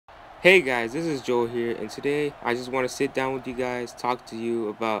Hey guys, this is Joel here, and today I just want to sit down with you guys, talk to you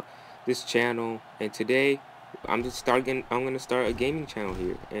about this channel. And today I'm gonna start a gaming channel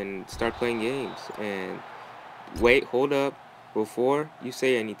here and start playing games. And wait, hold up, before you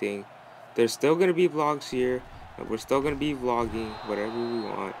say anything, there's still gonna be vlogs here. And we're still gonna be vlogging whatever we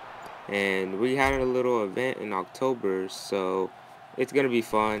want. And we had a little event in October, so it's gonna be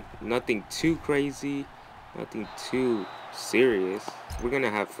fun. Nothing too crazy, nothing too serious. We're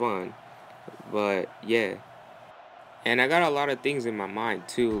gonna have fun, but yeah. And I got a lot of things in my mind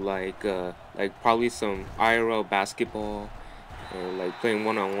too, like probably some IRL basketball and like playing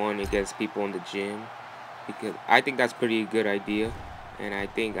one-on-one against people in the gym, because I think that's pretty good idea. And I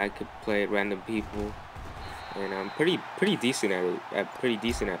think I could play at random people, and I'm pretty decent at it, pretty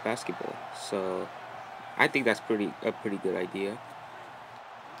decent at basketball, so I think that's a pretty good idea.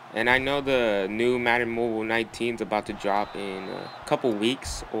 And I know the new Madden Mobile 19 is about to drop in a couple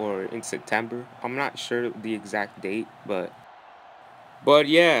weeks or in September. I'm not sure the exact date, but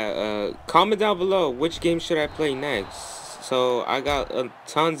yeah, comment down below which game should I play next. So I got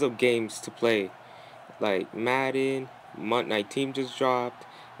tons of games to play, like Madden, Month 19 just dropped,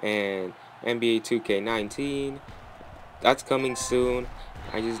 and NBA 2K19. That's coming soon.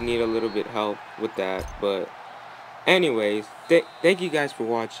 I just need a little bit help with that, but anyways, thank you guys for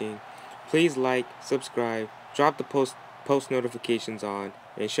watching. Please like, subscribe, drop the post notifications on,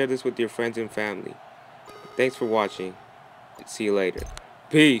 and share this with your friends and family. Thanks for watching. See you later.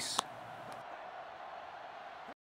 Peace.